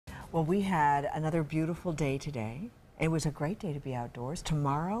Well, we had another beautiful day today. It was a great day to be outdoors.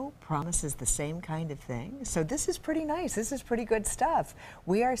 Tomorrow promises the same kind of thing. So this is pretty nice. This is pretty good stuff.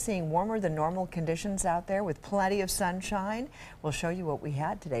 We are seeing warmer than normal conditions out there with plenty of sunshine. We'll show you what we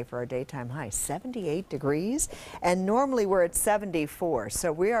had today for our daytime high, 78 degrees. And normally we're at 74.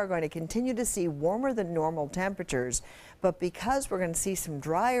 So we are going to continue to see warmer than normal temperatures. But because we're going to see some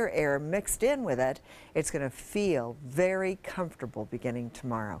drier air mixed in with it, it's going to feel very comfortable beginning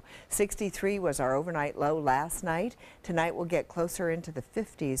tomorrow. 63 was our overnight low last night. Tonight we'll get closer into the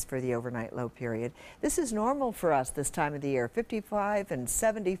 50s for the overnight low period. This is normal for us this time of the year, 55 and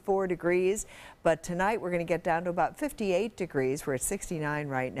 74 degrees. But tonight we're going to get down to about 58 degrees. We're at 69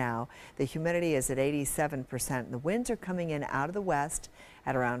 right now. The humidity is at 87%. And the winds are coming in out of the west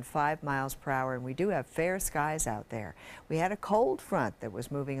at around 5 miles per hour, and we do have fair skies out there. We had a cold front that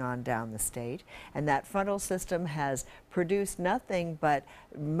was moving on down the state, and that frontal system has produced nothing but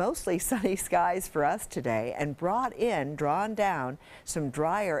mostly sunny skies for us today and drawn down some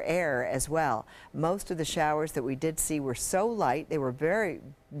drier air as well. Most of the showers that we did see were so light, they were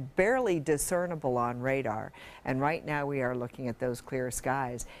barely discernible on radar, and right now we are looking at those clear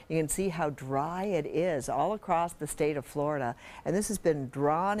skies. You can see how dry it is all across the state of Florida, and this has been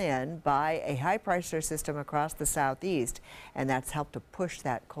drawn in by a high pressure system across the southeast, and that's helped to push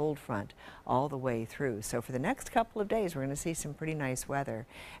that cold front all the way through. So for the next couple of days we're going to see some pretty nice weather,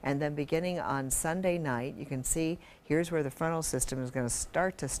 and then beginning on Sunday night you can see here's where the frontal system is going to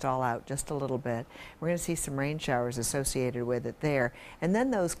start to stall out just a little bit. We're going to see some rain showers associated with it there, and then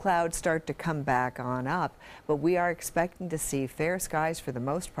those clouds start to come back on up, but we are expecting to see fair skies for the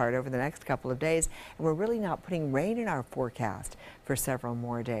most part over the next couple of days, and we're really not putting rain in our forecast for several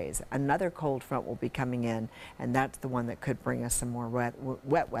more days. Another cold front will be coming in, and that's the one that could bring us some more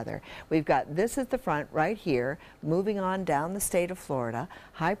wet weather. We've got this is the front right here moving on down the state of Florida.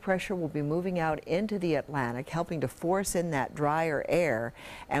 High pressure will be moving out into the Atlantic, helping to force in that drier air,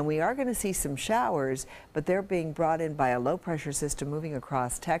 and we are going to see some showers, but they're being brought in by a low pressure system moving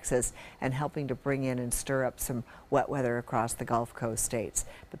across Texas and helping to bring in and stir up some wet weather across the Gulf Coast states.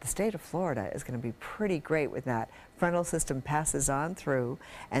 But the state of Florida is going to be pretty great with that. Frontal system passes on through,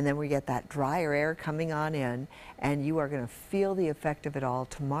 and then we get that drier air coming on in, and you are going to feel the effect of it all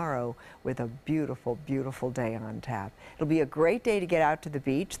tomorrow with a beautiful, beautiful day on tap. It'll be a great day to get out to the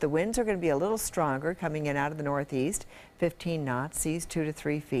beach. The winds are going to be a little stronger coming in out of the northeast, 15 knots, seas 2 to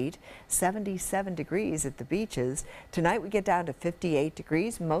 3 feet, 77 degrees at the beaches. Tonight we get down to 58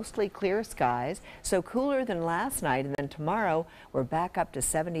 degrees, mostly clear skies, so cooler than last night, and then tomorrow we're back up to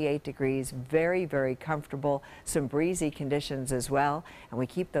 78 degrees, very, very comfortable, some breezy conditions as well, and we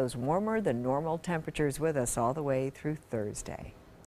keep those warmer than normal temperatures with us all the way through Thursday.